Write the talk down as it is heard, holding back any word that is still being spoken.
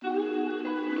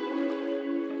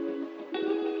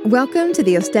Welcome to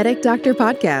the Aesthetic Doctor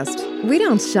Podcast. We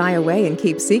don't shy away and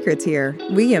keep secrets here.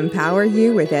 We empower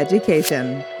you with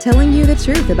education, telling you the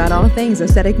truth about all things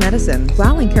aesthetic medicine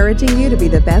while encouraging you to be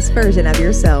the best version of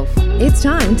yourself. It's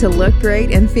time to look great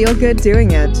and feel good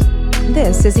doing it.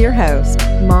 This is your host,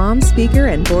 mom, speaker,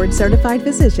 and board-certified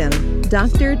physician,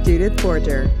 Dr. Judith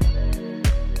Forger.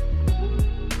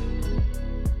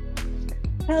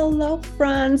 Hello,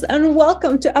 friends, and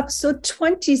welcome to episode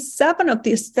 27 of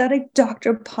the Aesthetic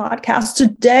Doctor Podcast.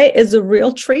 Today is a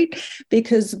real treat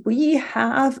because we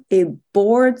have a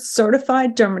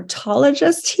board-certified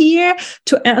dermatologist here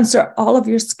to answer all of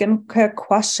your skincare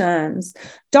questions.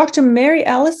 Dr. Mary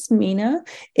Alice Mina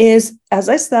is, as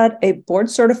I said, a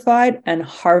board-certified and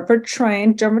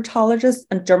Harvard-trained dermatologist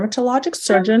and dermatologic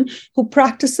surgeon who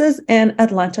practices in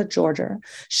Atlanta, Georgia.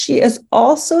 She is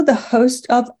also the host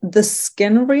of the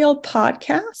Skin Real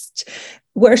podcast,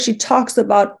 where she talks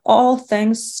about all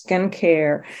things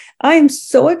skincare. I am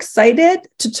so excited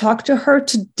to talk to her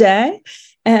today.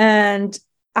 And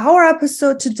our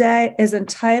episode today is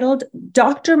entitled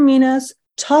Dr. Mina's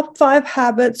Top 5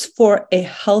 Habits for a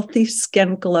Healthy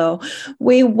Skin Glow.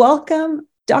 We welcome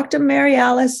Dr. Mary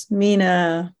Alice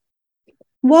Mina.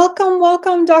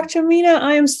 Welcome, Dr. Mina.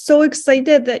 I am so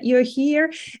excited that you're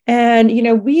here. And,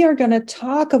 we are going to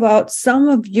talk about some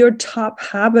of your top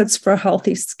habits for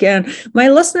healthy skin. My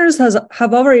listeners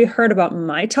have already heard about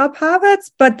my top habits,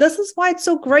 but this is why it's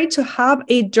so great to have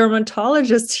a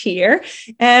dermatologist here.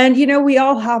 And, we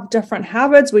all have different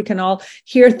habits. We can all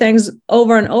hear things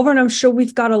over and over, and I'm sure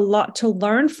we've got a lot to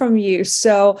learn from you.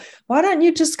 So why don't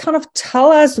you just kind of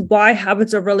tell us why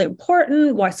habits are really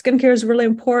important, why skincare is really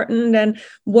important, and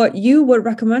what you would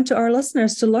recommend to our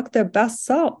listeners to look their best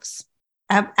selves.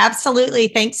 Absolutely.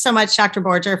 Thanks so much, Dr.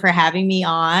 Borger, for having me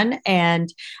on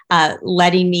and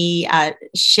letting me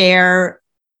share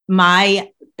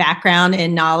my background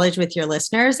and knowledge with your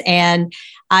listeners. And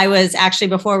I was actually,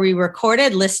 before we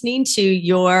recorded, listening to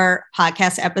your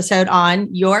podcast episode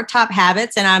on your top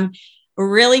habits. And I'm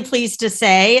really pleased to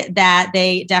say that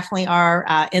they definitely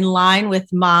are in line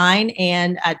with mine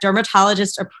and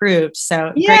dermatologist approved.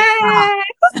 So Yay!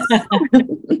 Great.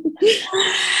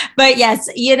 But yes,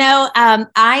 I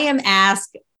am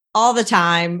asked all the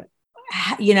time,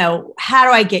 how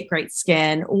do I get great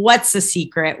skin? What's the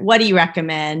secret? What do you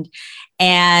recommend?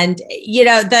 And,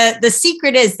 the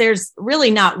secret is there's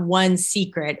really not one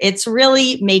secret. It's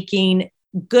really making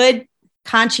good,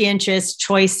 conscientious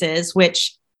choices,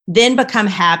 which then become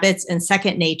habits and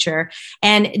second nature,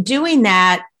 and doing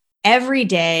that every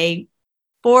day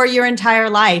for your entire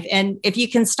life. And if you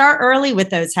can start early with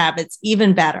those habits,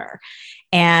 even better.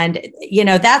 And,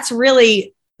 that's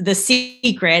really the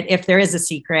secret, if there is a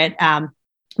secret.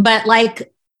 But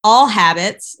like all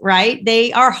habits, right,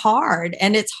 they are hard,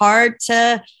 and it's hard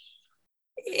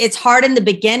in the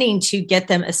beginning to get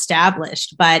them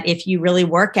established. But if you really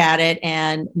work at it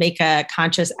and make a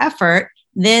conscious effort,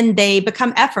 then they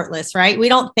become effortless, right? We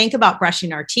don't think about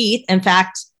brushing our teeth. In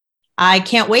fact, I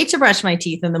can't wait to brush my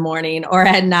teeth in the morning or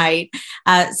at night.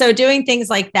 So doing things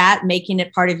like that, making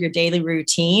it part of your daily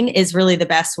routine, is really the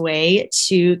best way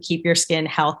to keep your skin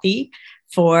healthy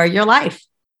for your life.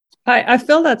 I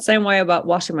feel that same way about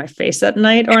washing my face at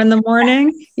night or in the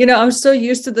morning. I'm so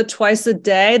used to the twice a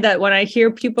day that when I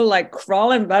hear people like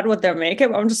crawl in bed with their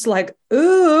makeup, I'm just like,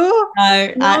 ooh,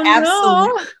 absolutely.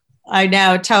 no. I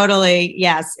know, totally.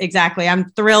 Yes, exactly. I'm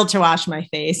thrilled to wash my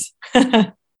face.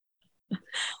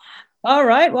 All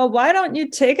right. Well, why don't you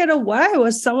take it away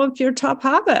with some of your top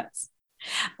habits?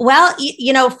 Well,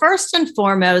 first and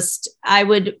foremost, I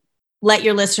would let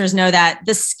your listeners know that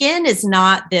the skin is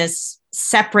not this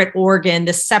separate organ,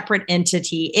 this separate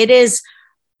entity. It is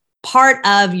part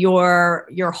of your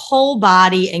whole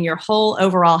body and your whole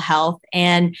overall health.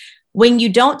 And when you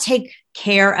don't take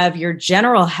care of your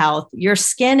general health, your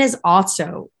skin is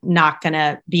also not going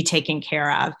to be taken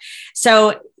care of.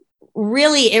 So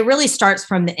it really starts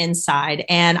from the inside.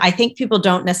 And I think people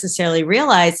don't necessarily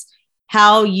realize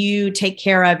how you take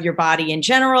care of your body in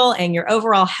general and your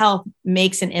overall health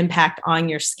makes an impact on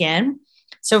your skin.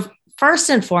 So first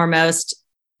and foremost,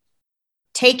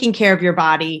 taking care of your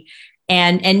body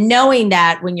and knowing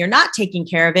that when you're not taking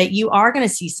care of it, you are going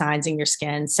to see signs in your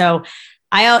skin. So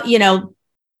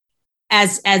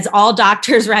as all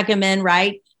doctors recommend,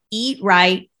 right? Eat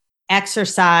right,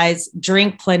 exercise,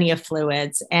 drink plenty of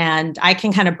fluids. And I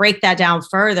can kind of break that down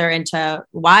further into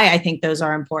why I think those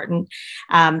are important.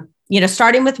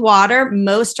 Starting with water,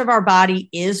 most of our body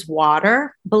is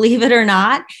water, believe it or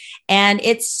not. And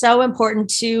it's so important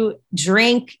to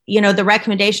drink, the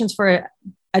recommendations for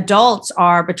adults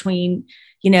are between,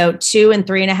 2 and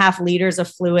 3.5 liters of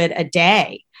fluid a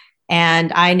day.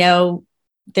 And I know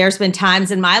there's been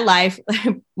times in my life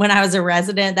when I was a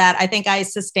resident that I think I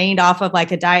sustained off of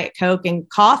like a Diet Coke and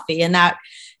coffee, and that,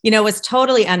 was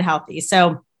totally unhealthy.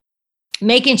 So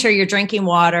making sure you're drinking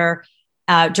water,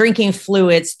 drinking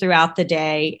fluids throughout the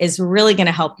day is really going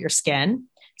to help your skin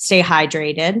stay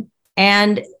hydrated.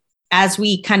 And as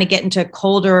we kind of get into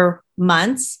colder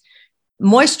months,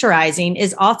 moisturizing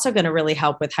is also going to really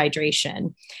help with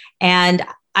hydration. And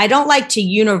I don't like to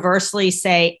universally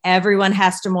say everyone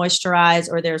has to moisturize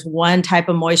or there's one type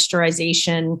of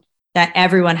moisturization that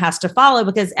everyone has to follow,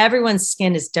 because everyone's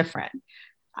skin is different.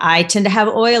 I tend to have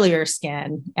oilier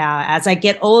skin. As I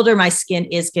get older, my skin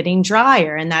is getting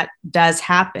drier, and that does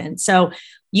happen. So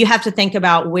you have to think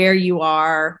about where you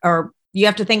are, or you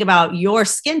have to think about your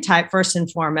skin type first and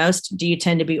foremost. Do you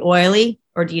tend to be oily,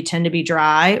 or do you tend to be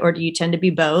dry, or do you tend to be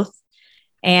both?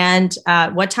 And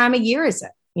what time of year is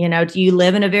it? Do you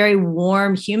live in a very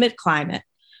warm, humid climate,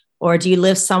 or do you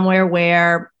live somewhere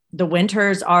where the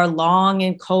winters are long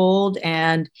and cold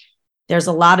and there's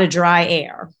a lot of dry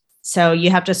air? So you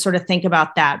have to sort of think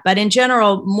about that. But in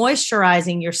general,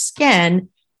 moisturizing your skin,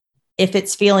 if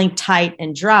it's feeling tight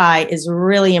and dry, is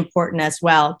really important as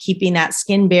well, keeping that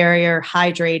skin barrier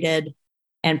hydrated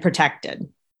and protected.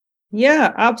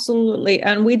 Yeah, absolutely.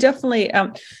 And we definitely,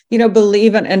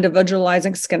 believe in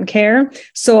individualizing skincare.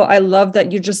 So I love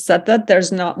that you just said that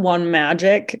there's not one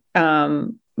magic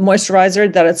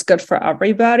moisturizer that it's good for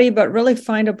everybody, but really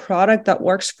find a product that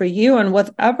works for you. And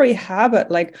with every habit,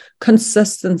 like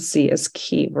consistency is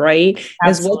key, right?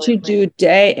 Absolutely. Is what you do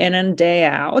day in and day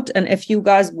out. And if you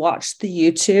guys watch the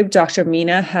YouTube, Dr.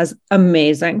 Mina has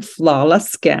amazing, flawless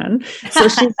skin. So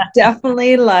she's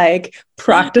definitely like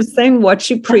practicing what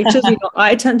she preaches.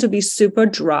 I tend to be super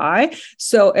dry.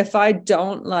 So if I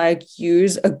don't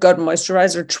use a good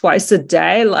moisturizer twice a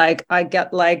day, I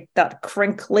get that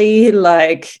crinkly,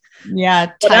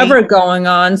 whatever going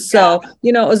on. So,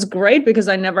 it was great because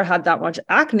I never had that much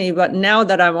acne, but now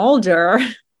that I'm older,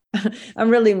 I'm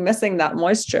really missing that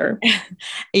moisture.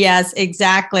 Yes,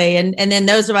 exactly. And then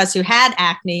those of us who had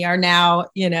acne are now,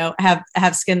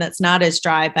 have skin that's not as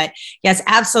dry. But yes,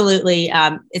 absolutely.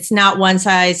 It's not one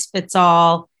size fits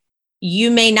all.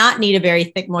 You may not need a very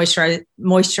thick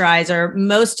moisturizer.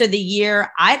 Most of the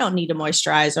year, I don't need a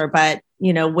moisturizer, but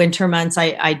winter months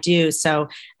I do. So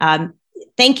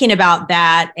thinking about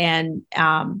that and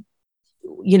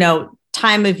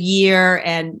time of year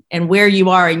and where you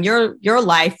are in your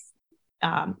life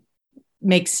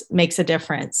makes a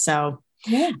difference. So,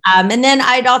 and then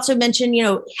I'd also mention,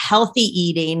 healthy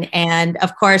eating. And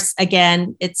of course,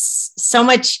 again, it's so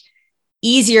much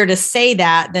easier to say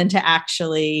that than to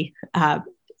actually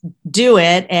do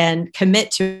it and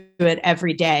commit to it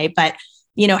every day. But,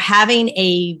 having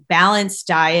a balanced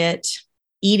diet,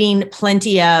 eating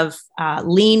plenty of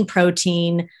lean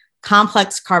protein,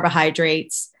 complex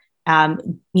carbohydrates,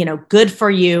 good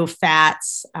for you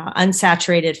fats,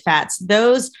 unsaturated fats,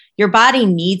 those, your body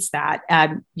needs that.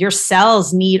 Your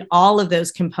cells need all of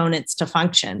those components to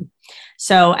function.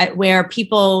 So where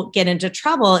people get into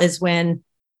trouble is when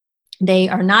they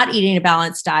are not eating a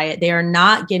balanced diet. They are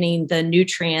not getting the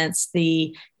nutrients,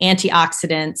 the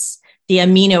antioxidants, the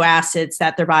amino acids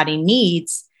that their body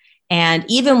needs. And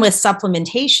even with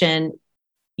supplementation,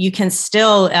 you can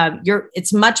still,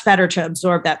 it's much better to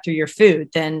absorb that through your food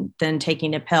than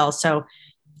taking a pill. So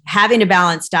having a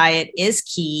balanced diet is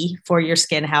key for your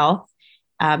skin health.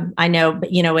 I know,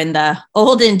 in the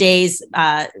olden days,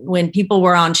 when people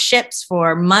were on ships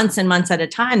for months and months at a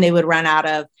time, they would run out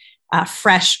of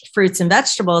fresh fruits and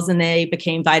vegetables, and they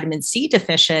became vitamin C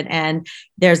deficient. And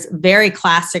there's very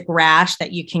classic rash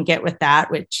that you can get with that,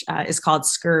 which is called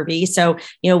scurvy. So,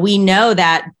 we know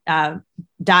that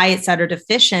diets that are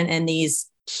deficient in these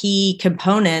key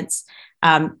components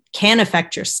can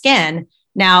affect your skin.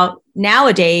 Now,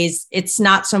 nowadays, it's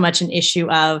not so much an issue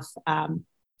of,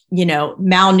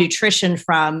 malnutrition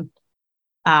from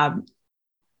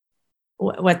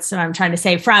what's I'm trying to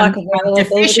say from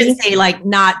deficiency,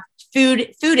 not food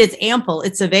is ample,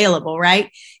 it's available,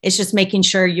 right? It's just making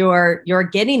sure you're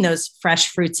getting those fresh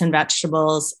fruits and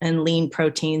vegetables and lean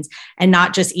proteins, and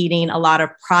not just eating a lot of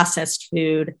processed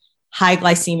food, high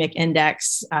glycemic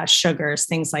index, sugars,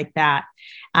 things like that.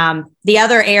 The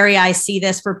other area I see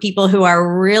this for people who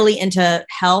are really into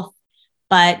health,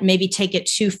 but maybe take it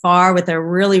too far with a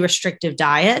really restrictive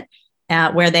diet,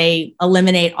 where they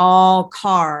eliminate all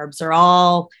carbs or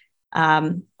all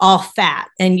fat.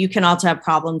 And you can also have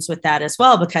problems with that as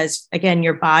well, because again,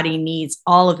 your body needs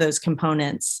all of those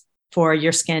components for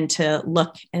your skin to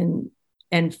look and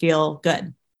feel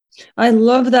good. I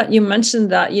love that you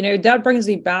mentioned that. That brings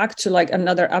me back to like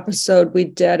another episode we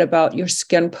did about your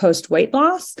skin post weight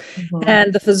loss. Mm-hmm.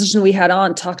 And the physician we had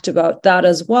on talked about that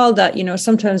as well, that,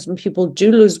 sometimes when people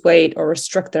do lose weight or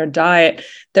restrict their diet,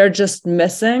 they're just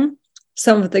missing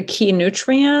some of the key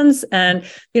nutrients. And,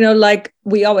 like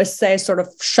we always say, sort of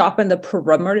shop in the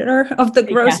perimeter of the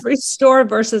grocery store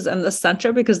versus in the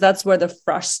center, because that's where the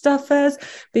fresh stuff is.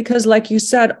 Because like you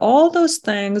said, all those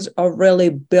things are really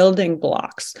building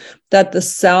blocks that the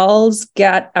cells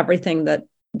get everything that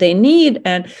they need.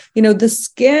 And, the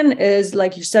skin is,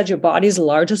 like you said, your body's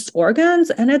largest organs,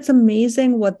 and it's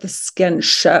amazing what the skin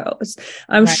shows.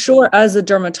 I'm sure as a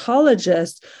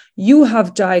dermatologist, you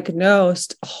have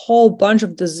diagnosed a whole bunch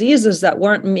of diseases that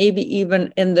weren't maybe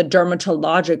even in the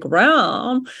dermatologic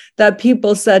realm, that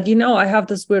people said, I have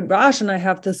this weird rash and I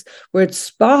have this weird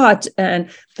spot,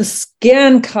 and the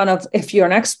skin kind of, if you're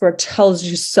an expert, tells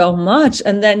you so much.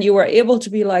 And then you were able to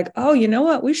be like, oh, you know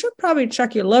what? We should probably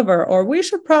check your liver, or we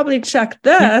should probably check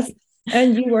this.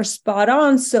 And you were spot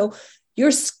on. So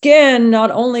your skin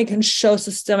not only can show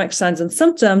systemic signs and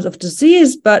symptoms of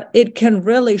disease, but it can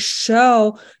really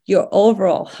show your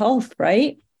overall health,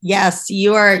 right? Yes,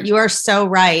 you are so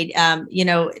right.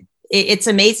 It's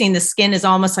amazing. The skin is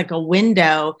almost like a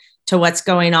window to what's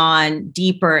going on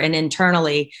deeper and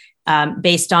internally,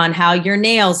 based on how your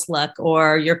nails look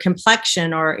or your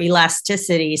complexion or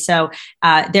elasticity. So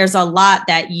there's a lot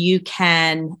that you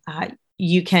can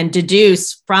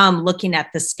deduce from looking at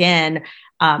the skin,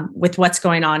 with what's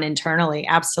going on internally.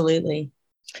 Absolutely.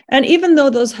 And even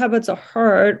though those habits are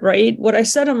hard, right? What I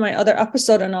said in my other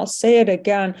episode, and I'll say it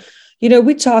again,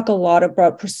 we talk a lot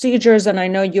about procedures, and I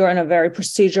know you're in a very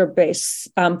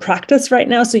procedure-based practice right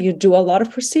now. So you do a lot of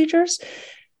procedures,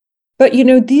 but,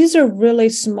 these are really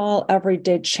small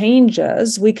everyday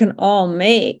changes we can all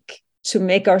make to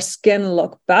make our skin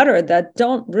look better that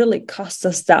don't really cost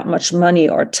us that much money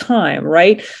or time,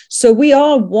 right? So we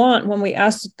all want, when we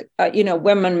ask,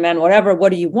 women, men, whatever, what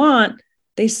do you want?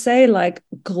 They say like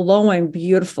glowing,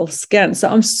 beautiful skin. So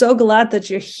I'm so glad that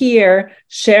you're here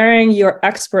sharing your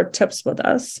expert tips with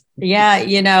us.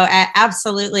 Yeah,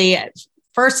 absolutely.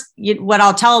 First, what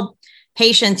I'll tell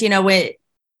patients,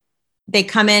 they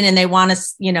come in and they want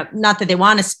to, not that they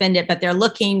want to spend it, but they're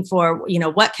looking for,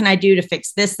 what can I do to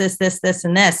fix this,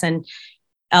 and this? And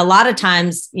a lot of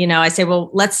times, I say, well,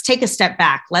 let's take a step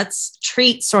back. Let's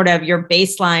treat sort of your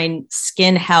baseline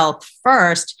skin health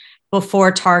first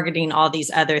before targeting all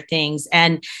these other things.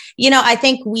 And, I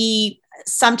think we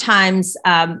sometimes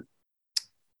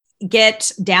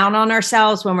get down on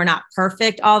ourselves when we're not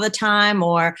perfect all the time,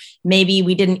 or maybe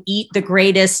we didn't eat the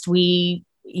greatest. We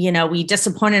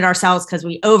disappointed ourselves because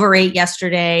we overate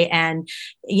yesterday. And,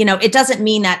 it doesn't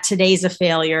mean that today's a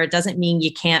failure. It doesn't mean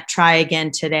you can't try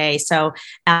again today. So,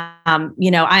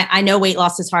 I know weight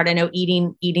loss is hard. I know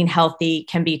eating healthy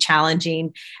can be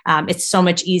challenging. It's so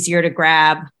much easier to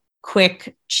grab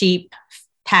quick, cheap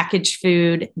packaged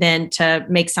food than to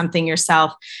make something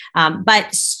yourself.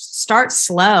 But start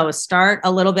slow, start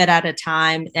a little bit at a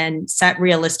time, and set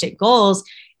realistic goals.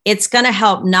 It's going to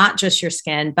help not just your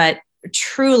skin, but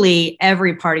truly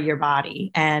every part of your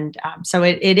body. And so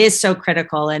it is so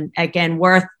critical, and again,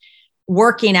 worth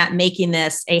working at making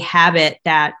this a habit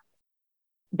that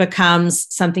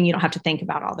becomes something you don't have to think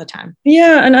about all the time.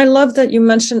 Yeah. And I love that you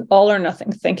mentioned all or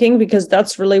nothing thinking, because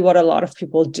that's really what a lot of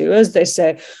people do, is they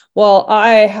say, well,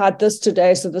 I had this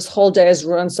today, so this whole day is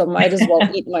ruined, so might as well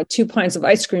eat my 2 pints of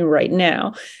ice cream right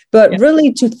now. But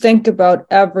really to think about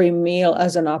every meal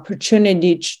as an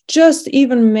opportunity to just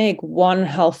even make one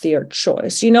healthier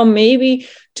choice. Maybe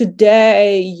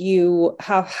today you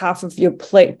have half of your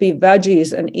plate be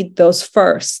veggies and eat those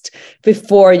first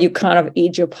before you kind of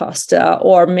eat your pasta.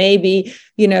 Or maybe,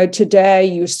 today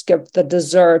you skip the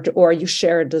dessert, or you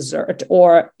share a dessert,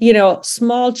 or,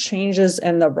 small changes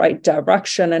in the right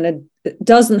direction. And it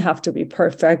doesn't have to be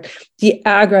perfect. The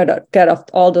aggregate of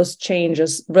all those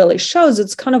changes really shows.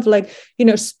 It's kind of like,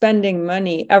 spending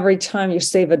money. Every time you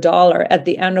save $1 at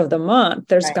the end of the month,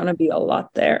 there's going to be a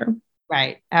lot there.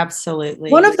 Right. Absolutely.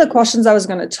 One of the questions I was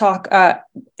going to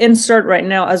insert right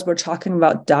now as we're talking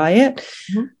about diet,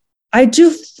 mm-hmm. I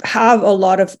do have a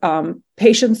lot of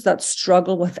patients that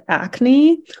struggle with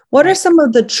acne. What are some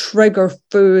of the trigger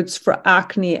foods for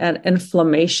acne and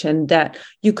inflammation that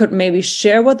you could maybe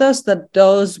share with us, that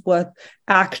those with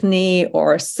acne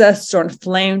or cysts or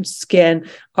inflamed skin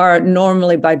are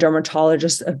normally by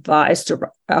dermatologists advised to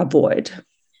avoid?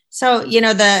 So,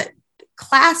 the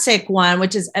classic one,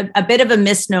 which is a bit of a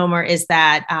misnomer, is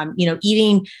that,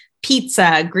 eating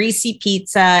pizza, greasy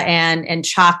pizza, and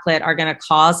chocolate are going to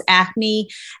cause acne.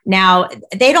 Now,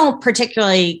 they don't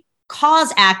particularly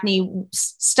cause acne,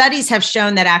 studies have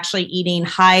shown that actually eating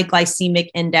high glycemic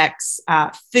index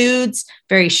foods,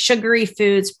 very sugary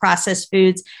foods, processed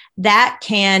foods, that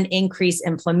can increase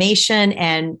inflammation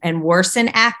and worsen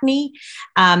acne.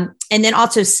 And then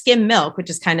also skim milk, which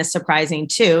is kind of surprising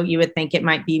too. You would think it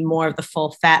might be more of the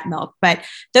full fat milk, but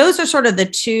those are sort of the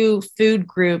two food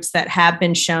groups that have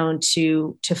been shown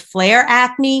to flare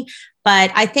acne.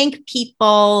 But I think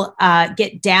people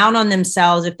get down on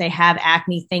themselves if they have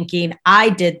acne, thinking, I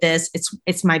did this.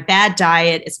 It's my bad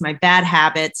diet. It's my bad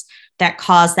habits that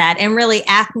cause that. And really,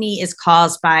 acne is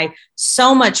caused by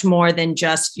so much more than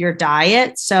just your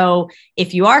diet. So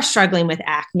if you are struggling with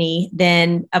acne,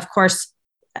 then of course,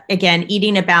 again,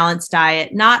 eating a balanced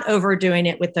diet, not overdoing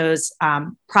it with those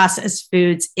processed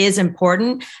foods is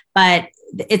important, but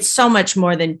it's so much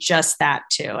more than just that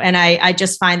too. And I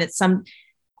just find that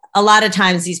a lot of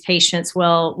times these patients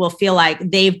will feel like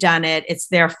they've done it, it's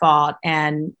their fault.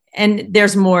 And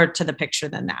there's more to the picture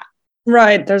than that.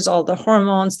 Right. There's all the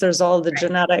hormones, there's all the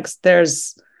genetics,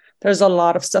 there's a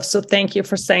lot of stuff. So thank you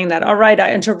for saying that. All right.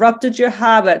 I interrupted your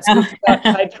habits. We've got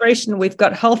hydration, we've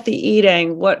got healthy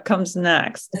eating. What comes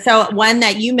next? So one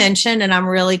that you mentioned, and I'm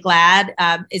really glad,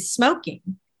 is smoking.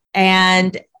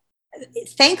 And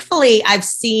thankfully I've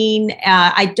seen,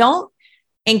 I don't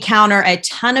encounter a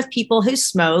ton of people who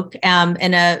smoke,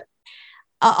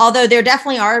 although there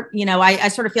definitely are, I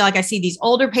sort of feel like I see these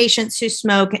older patients who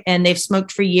smoke and they've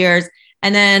smoked for years.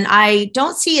 And then I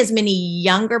don't see as many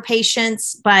younger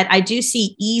patients, but I do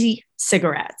see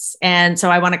e-cigarettes. And so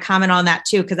I want to comment on that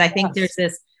too, because I think there's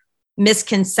this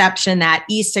misconception that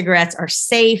e-cigarettes are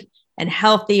safe and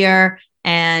healthier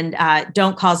and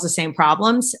don't cause the same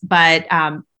problems. But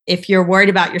if you're worried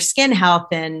about your skin health,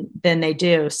 then they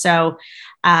do. So,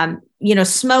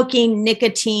 smoking,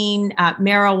 nicotine,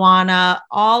 marijuana,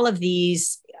 all of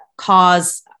these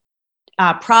cause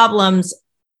problems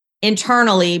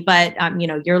internally, but,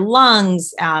 your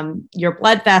lungs, your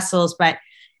blood vessels, but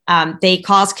they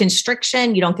cause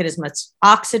constriction. You don't get as much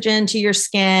oxygen to your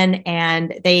skin.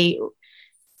 And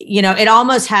it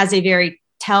almost has a very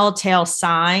telltale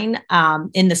sign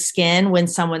in the skin when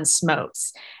someone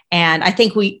smokes. And I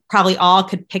think we probably all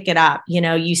could pick it up.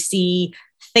 You see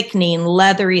thickening,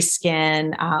 leathery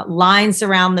skin, lines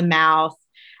around the mouth,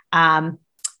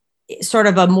 sort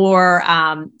of a more,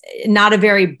 not a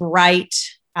very bright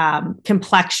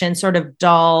complexion, sort of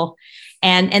dull.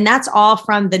 And that's all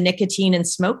from the nicotine and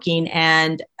smoking.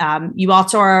 And you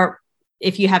also are,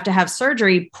 if you have to have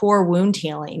surgery, poor wound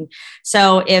healing.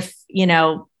 So if,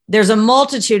 there's a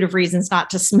multitude of reasons not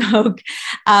to smoke.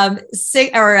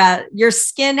 Your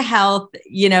skin health,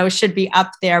 should be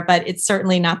up there, but it's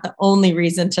certainly not the only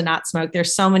reason to not smoke.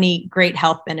 There's so many great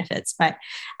health benefits, but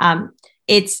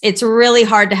it's really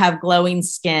hard to have glowing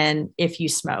skin if you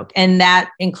smoke, and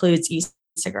that includes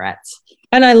e-cigarettes.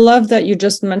 And I love that you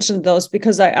just mentioned those,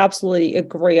 because I absolutely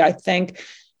agree. I think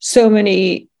so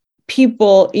many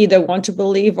people either want to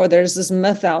believe, or there's this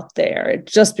myth out there,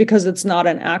 just because it's not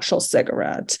an actual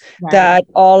cigarette, right, that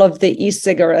all of the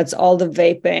e-cigarettes, all the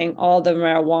vaping, all the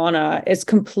marijuana is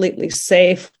completely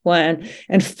safe, when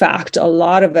in fact, a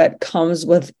lot of it comes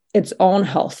with its own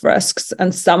health risks.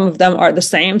 And some of them are the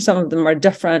same, some of them are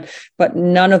different, but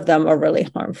none of them are really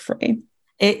harm-free.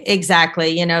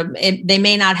 Exactly. They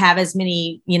may not have as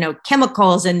many,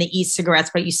 chemicals in the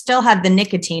e-cigarettes, but you still have the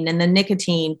nicotine, and the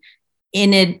nicotine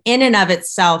in and of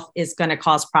itself is going to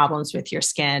cause problems with your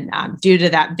skin due to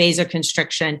that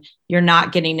vasoconstriction. You're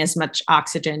not getting as much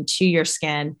oxygen to your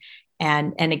skin.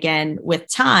 And again, with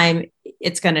time,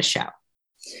 it's going to show.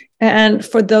 And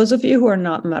for those of you who are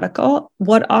not medical,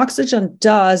 what oxygen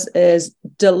does is,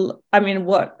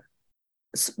 what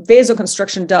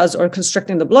vasoconstriction does, or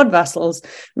constricting the blood vessels,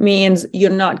 means you're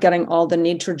not getting all the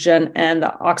nitrogen and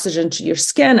the oxygen to your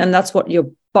skin. And that's what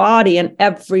your body and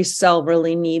every cell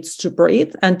really needs to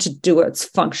breathe and to do its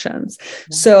functions.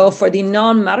 Mm-hmm. So for the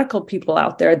non-medical people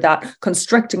out there, that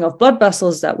constricting of blood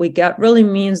vessels that we get really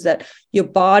means that your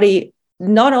body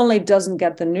not only doesn't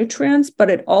get the nutrients, but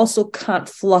it also can't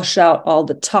flush out all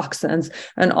the toxins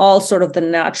and all sort of the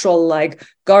natural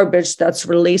garbage that's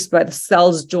released by the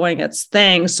cells doing its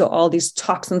thing. So all these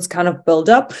toxins kind of build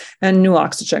up and new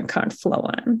oxygen can't flow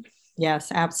in.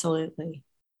 Yes, absolutely.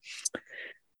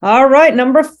 All right,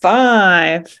 number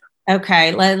 5.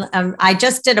 Okay. I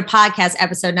just did a podcast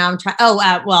episode. Now I'm trying.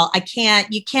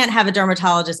 You can't have a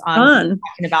dermatologist on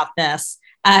talking about this.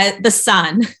 The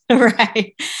sun,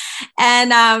 right?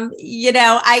 And I'm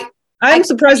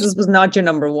surprised this was not your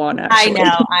number 1. Actually.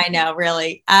 I know,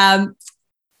 really. I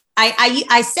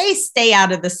say stay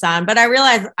out of the sun, but I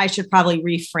realize I should probably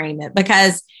reframe it,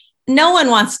 because no one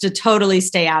wants to totally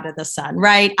stay out of the sun,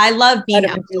 right? I love being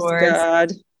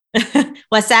outdoors.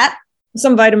 What's that?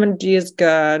 Some vitamin D is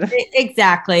good.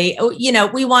 Exactly.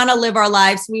 We want to live our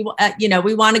lives. We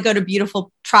want to go to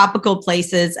beautiful tropical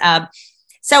places.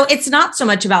 So it's not so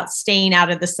much about staying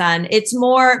out of the sun. It's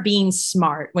more being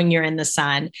smart when you're in the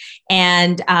sun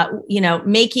and,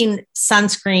 making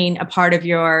sunscreen a part of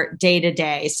your day to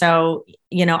day. So,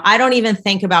 I don't even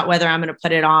think about whether I'm going to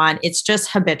put it on. It's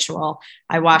just habitual.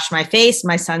 I wash my face,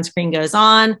 my sunscreen goes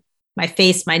on, my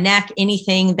face, my neck,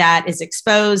 anything that is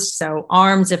exposed. So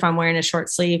arms, if I'm wearing a short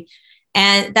sleeve,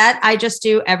 and that I just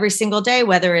do every single day,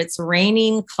 whether it's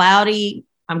raining, cloudy,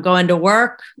 I'm going to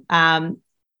work.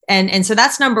 And so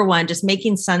that's number one, just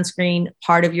making sunscreen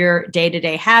part of your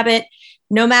day-to-day habit,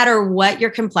 no matter what your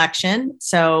complexion.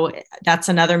 So that's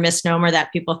another misnomer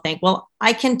that people think, well,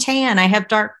 I can tan, I have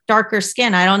darker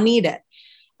skin, I don't need it.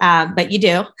 But you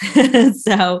do.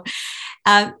 So,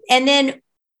 and then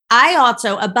I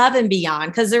also, above and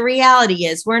beyond, because the reality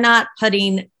is we're not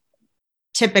putting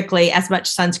typically as much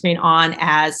sunscreen on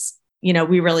as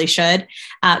we really should.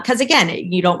 Because again,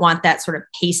 you don't want that sort of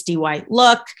pasty white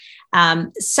look.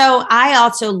 So I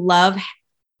also love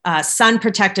sun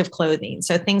protective clothing.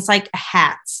 So things like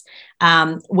hats,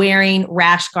 wearing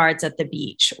rash guards at the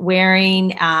beach, wearing,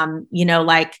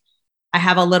 like I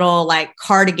have a little like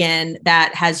cardigan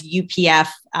that has UPF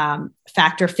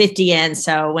factor 50 in.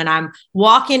 So when I'm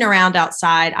walking around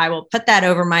outside, I will put that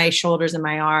over my shoulders and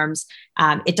my arms.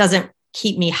 It doesn't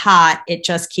keep me hot. It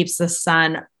just keeps the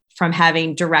sun from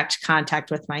having direct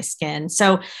contact with my skin.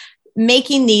 So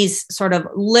making these sort of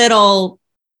little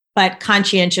but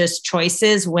conscientious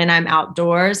choices when I'm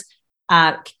outdoors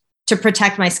to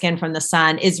protect my skin from the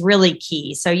sun is really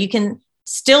key. So you can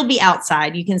still be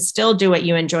outside, you can still do what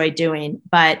you enjoy doing,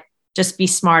 but just be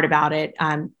smart about it.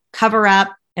 Cover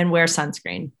up and wear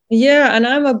sunscreen. Yeah. And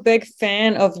I'm a big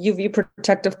fan of UV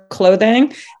protective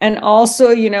clothing. And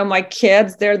also, my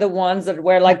kids, they're the ones that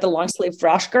wear like the long sleeve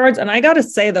rash guards. And I got to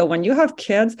say, though, when you have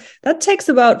kids, that takes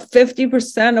about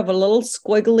 50% of a little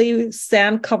squiggly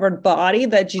sand covered body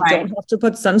that you don't have to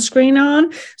put sunscreen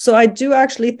on. So I do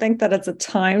actually think that it's a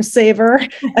time saver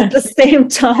at the same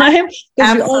time.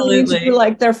 Because you only need to do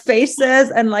like their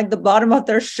faces and like the bottom of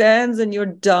their shins and you're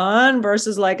done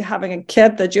versus like having a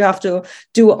kid that you have to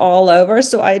do all over.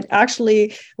 So I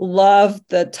actually love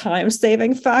the time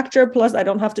saving factor. Plus, I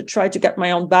don't have to try to get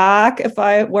my own back if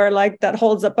I wear like that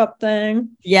holds up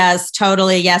thing. Yes,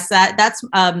 totally. Yes, that's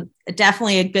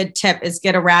definitely a good tip is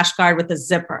get a rash guard with a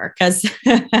zipper because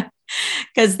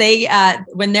they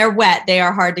when they're wet, they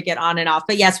are hard to get on and off.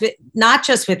 But yes, not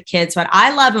just with kids, but I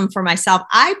love them for myself.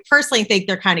 I personally think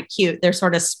they're kind of cute. They're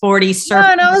sort of sporty surf.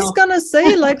 Yeah, and I was gonna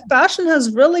say, like, fashion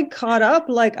has really caught up.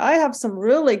 Like, I have some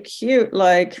really cute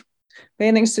like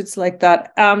bathing suits like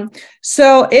that.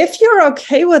 So if you're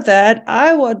okay with that,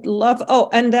 I would love. Oh,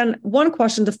 and then one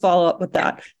question to follow up with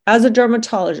that: as a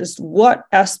dermatologist, what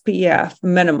SPF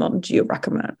minimum do you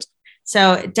recommend?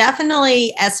 So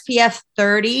definitely SPF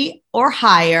 30 or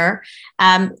higher.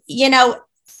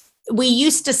 We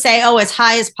used to say, oh, as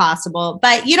high as possible,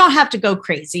 but you don't have to go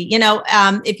crazy.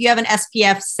 If you have an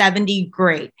SPF 70,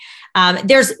 great.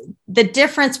 There's the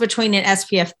difference between an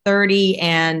SPF 30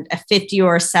 and a 50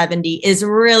 or a 70 is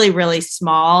really, really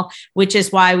small, which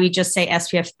is why we just say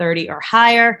SPF 30 or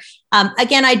higher.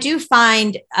 Again, I do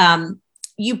find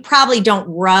you probably don't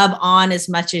rub on as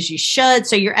much as you should.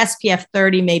 So your SPF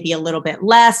 30 may be a little bit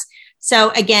less.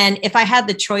 So again, if I had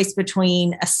the choice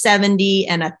between a 70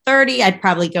 and a 30, I'd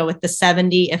probably go with the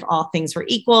 70 if all things were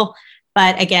equal.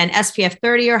 But again, SPF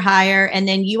 30 or higher. And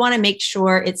then you want to make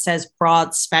sure it says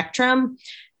broad spectrum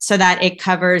so that it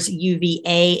covers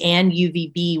UVA and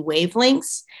UVB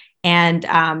wavelengths. And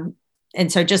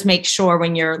so just make sure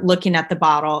when you're looking at the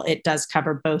bottle, it does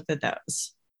cover both of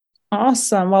those.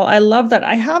 Awesome. Well, I love that.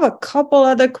 I have a couple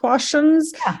other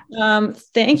questions. Yeah.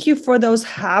 Thank you for those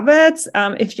habits.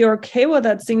 If you're okay with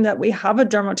that, seeing that we have a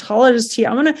dermatologist here,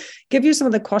 I'm going to give you some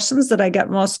of the questions that I get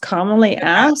most commonly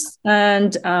asked.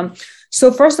 And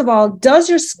so first of all, does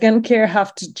your skincare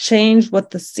have to change with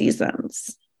the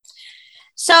seasons?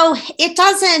 So it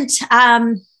doesn't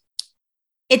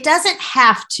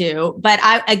have to, but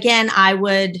I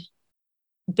would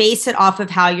base it off of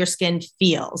how your skin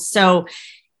feels. So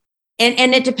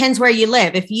And it depends where you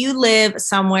live. If you live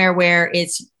somewhere where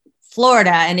it's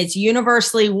Florida and it's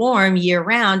universally warm year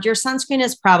round, your sunscreen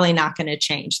is probably not going to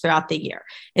change throughout the year.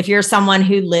 If you're someone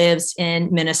who lives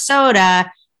in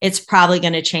Minnesota, it's probably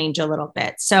going to change a little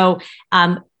bit. So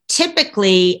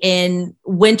typically in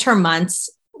winter months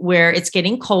where it's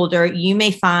getting colder, you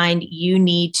may find you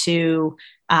need to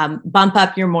bump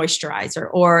up your moisturizer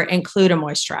or include a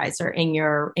moisturizer in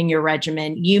your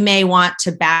regimen. You may want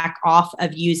to back off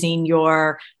of using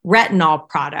your retinol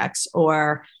products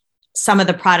or some of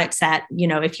the products that,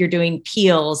 if you're doing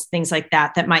peels, things like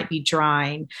that, that might be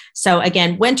drying. So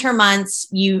again, winter months,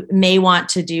 you may want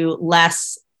to do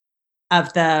less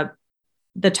of the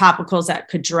topicals that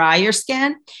could dry your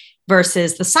skin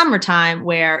versus the summertime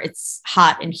where it's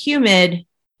hot and humid.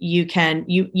 You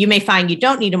may find you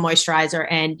don't need a moisturizer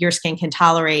and your skin can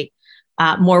tolerate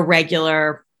more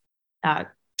regular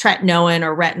tretinoin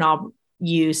or retinol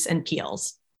use and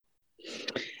peels.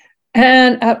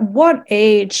 And at what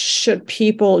age should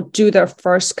people do their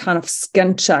first kind of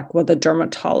skin check with a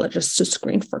dermatologist to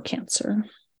screen for cancer?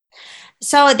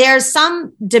 So there's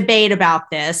some debate about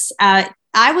this.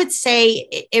 I would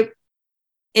say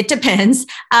it depends.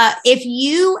 If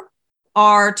you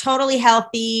are totally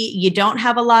healthy, you don't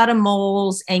have a lot of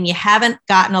moles, and you haven't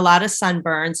gotten a lot of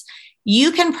sunburns,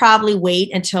 you can probably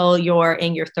wait until you're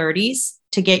in your 30s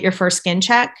to get your first skin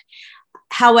check.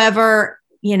 However,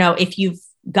 if you've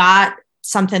got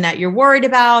something that you're worried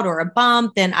about or a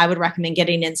bump, then I would recommend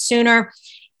getting in sooner.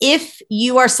 If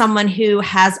you are someone who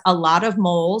has a lot of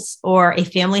moles or a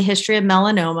family history of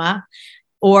melanoma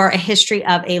or a history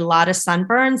of a lot of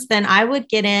sunburns, then I would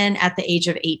get in at the age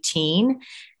of 18.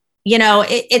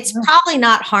 It's probably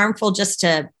not harmful just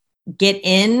to get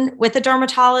in with a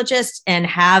dermatologist and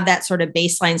have that sort of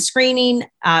baseline screening.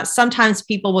 Sometimes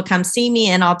people will come see me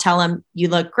and I'll tell them, you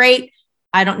look great.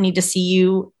 I don't need to see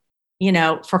you,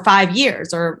 for 5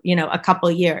 years or, a couple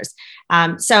of years.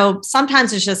 So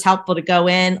sometimes it's just helpful to go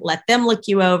in, let them look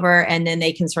you over, and then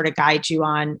they can sort of guide you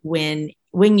on when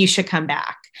you should come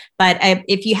back. But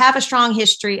if you have a strong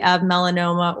history of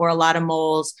melanoma or a lot of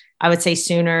moles, I would say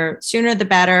sooner the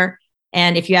better.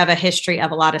 And if you have a history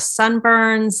of a lot of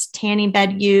sunburns, tanning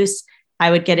bed use, I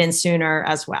would get in sooner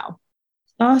as well.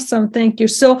 Awesome. Thank you.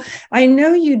 So I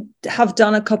know you have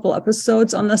done a couple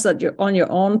episodes on this on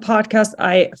your own podcast.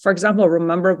 I, for example,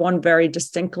 remember one very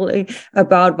distinctly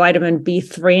about vitamin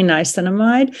B3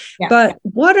 niacinamide. Yeah. But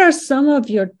what are some of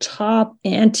your top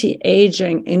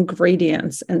anti-aging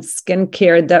ingredients in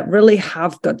skincare that really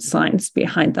have good science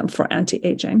behind them for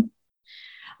anti-aging?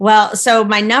 Well, so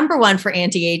my number one for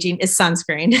anti-aging is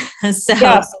sunscreen. So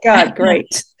yes, God,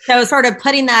 great. So sort of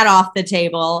putting that off the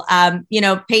table,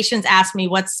 patients ask me,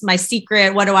 what's my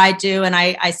secret? What do I do? And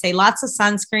I say lots of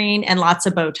sunscreen and lots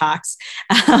of Botox.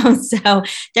 So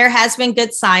there has been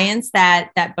good science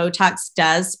that Botox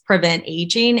does prevent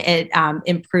aging. It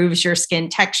improves your skin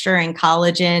texture and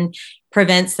collagen,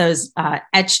 prevents those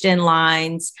etched in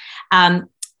lines.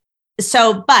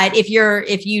 But if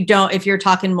you're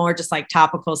talking more just like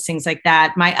topicals, things like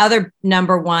that, my other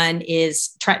number one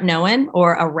is tretinoin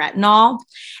or a retinol.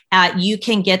 You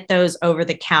can get those over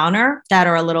the counter that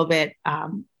are a little bit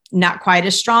not quite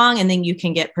as strong. And then you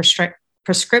can get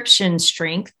prescription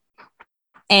strength.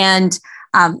 And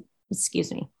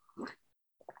excuse me.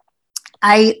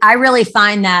 I really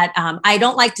find that I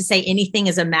don't like to say anything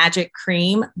is a magic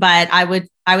cream, but I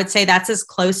would say that's as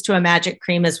close to a magic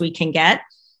cream as we can get.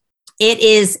 It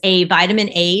is a vitamin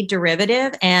A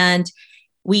derivative, and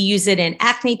we use it in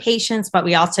acne patients, but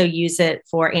we also use it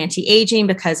for anti-aging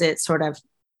because it sort of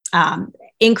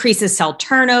increases cell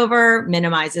turnover,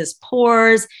 minimizes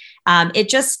pores. It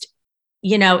just,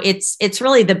 it's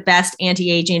really the best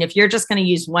anti-aging. If you're just going to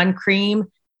use one cream,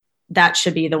 that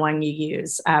should be the one you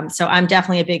use. So I'm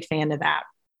definitely a big fan of that.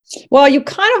 Well, you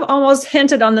kind of almost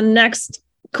hinted on the next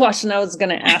question I was going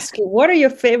to ask you. What are your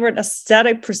favorite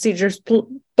aesthetic procedures,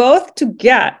 both to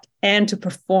get and to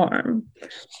perform?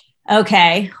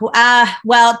 Okay.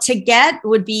 Well, to get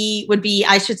would be,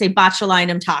 I should say,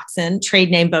 botulinum toxin,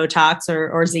 trade name Botox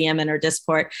or Xeomin or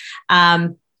Dysport.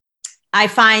 I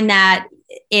find that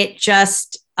it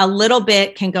just a little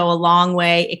bit can go a long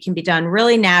way. It can be done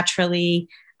really naturally.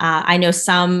 I know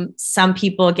some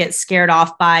people get scared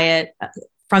off by it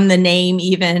from the name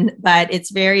even, but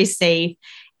it's very safe.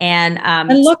 And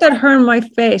look at her in my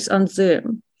face on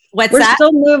Zoom. We're that?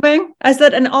 Still moving. I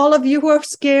said, and all of you who are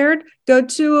scared, go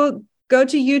to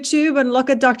YouTube and look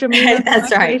at Dr. Mina. That's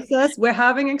right. Faces. We're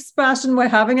having expression. We're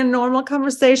having a normal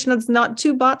conversation. It's not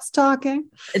two bots talking.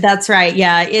 That's right.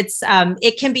 Yeah, it's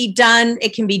it can be done.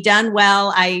 It can be done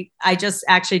well. I just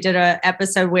actually did an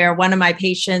episode where one of my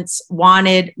patients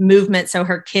wanted movement so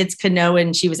her kids could know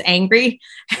when she was angry,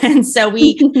 and so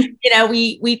we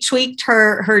we tweaked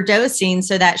her dosing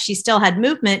so that she still had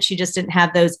movement. She just didn't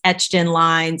have those etched in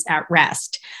lines at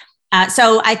rest.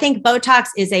 So I think Botox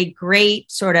is a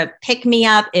great sort of pick me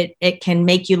up. It can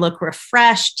make you look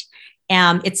refreshed.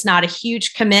 It's not a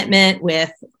huge commitment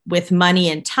with money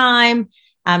and time.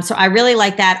 So I really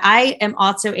like that. I am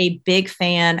also a big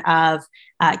fan of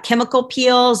chemical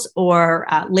peels or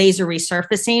laser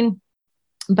resurfacing.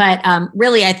 But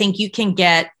really, I think you can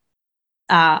get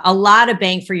a lot of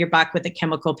bang for your buck with a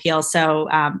chemical peel. So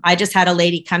I just had a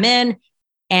lady come in,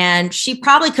 and she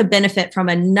probably could benefit from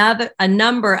a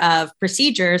number of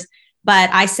procedures. But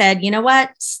I said, you know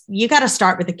what? You got to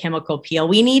start with a chemical peel.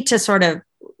 We need to sort of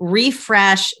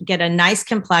refresh, get a nice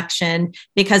complexion,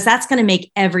 because that's going to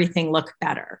make everything look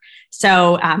better.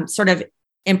 So sort of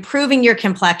improving your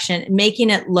complexion, making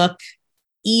it look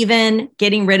even,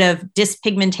 getting rid of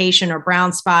dyspigmentation or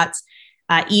brown spots,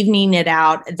 evening it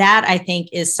out. That I think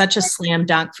is such a slam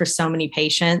dunk for so many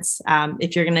patients.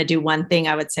 If you're going to do one thing,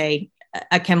 I would say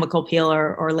a chemical peel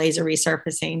or laser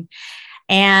resurfacing.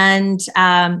 And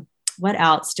what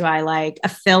else do I like? A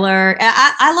filler.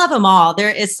 I love them all. There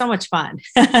is so much fun.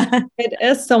 It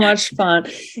is so much fun.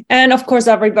 And of course,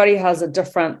 everybody has a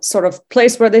different sort of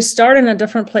place where they start and a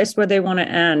different place where they want to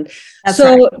end. That's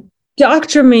so right.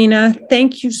 Dr. Mina,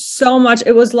 thank you so much.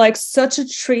 It was like such a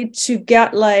treat to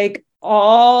get like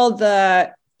all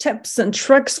the tips and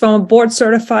tricks from a board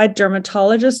certified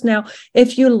dermatologist. Now,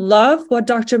 if you love what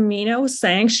Dr. Mina was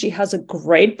saying, she has a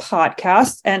great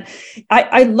podcast. And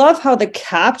I love how the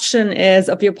caption is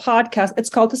of your podcast. It's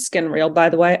called The Skin Reel, by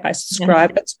the way. I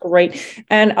subscribe. It's great.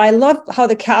 And I love how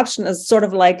the caption is sort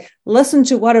of like, listen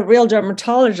to what a real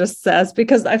dermatologist says,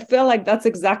 because I feel like that's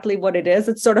exactly what it is.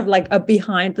 It's sort of like a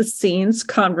behind the scenes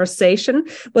conversation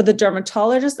with a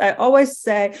dermatologist. I always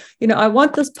say, I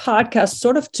want this podcast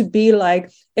sort of to be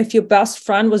like if your best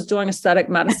friend was doing aesthetic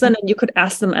medicine and you could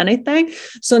ask them anything.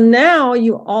 So now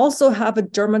you also have a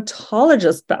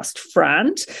dermatologist best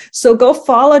friend. So go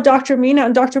follow Dr. Mina.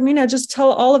 And Dr. Mina, just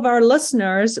tell all of our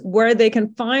listeners where they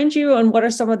can find you and what are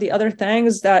some of the other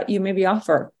things that you maybe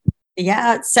offer.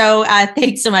 Yeah. So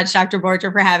thanks so much, Dr.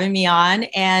 Borger, for having me on.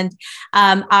 And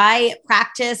I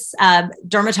practice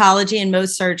dermatology and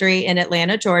Mohs surgery in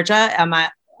Atlanta, Georgia.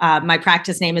 My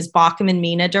practice name is Baucom and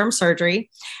Mina Derm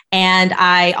Surgery. And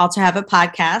I also have a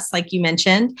podcast, like you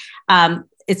mentioned.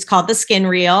 It's called The Skin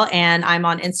Reel, and I'm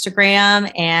on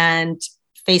Instagram and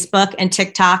Facebook and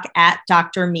TikTok at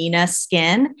Dr. Mina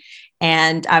Skin.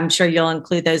 And I'm sure you'll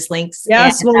include those links.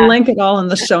 Yes, and, we'll link it all in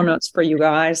the show notes for you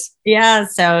guys. Yeah.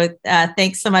 So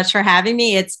thanks so much for having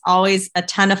me. It's always a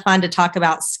ton of fun to talk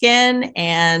about skin,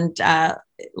 and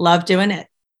love doing it.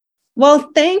 Well,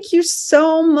 thank you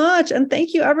so much. And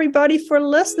thank you, everybody, for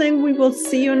listening. We will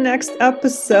see you next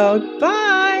episode.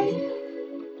 Bye.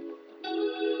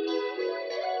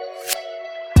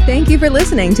 Thank you for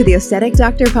listening to the Aesthetic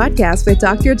Doctor Podcast with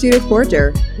Dr. Judith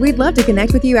Borger. We'd love to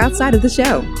connect with you outside of the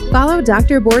show. Follow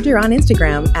Dr. Borger on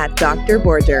Instagram at Dr.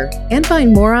 Borger, and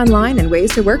find more online and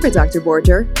ways to work with Dr.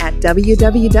 Borger at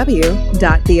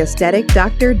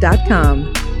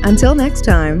www.theaestheticdoctor.com. Until next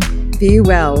time, be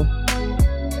well.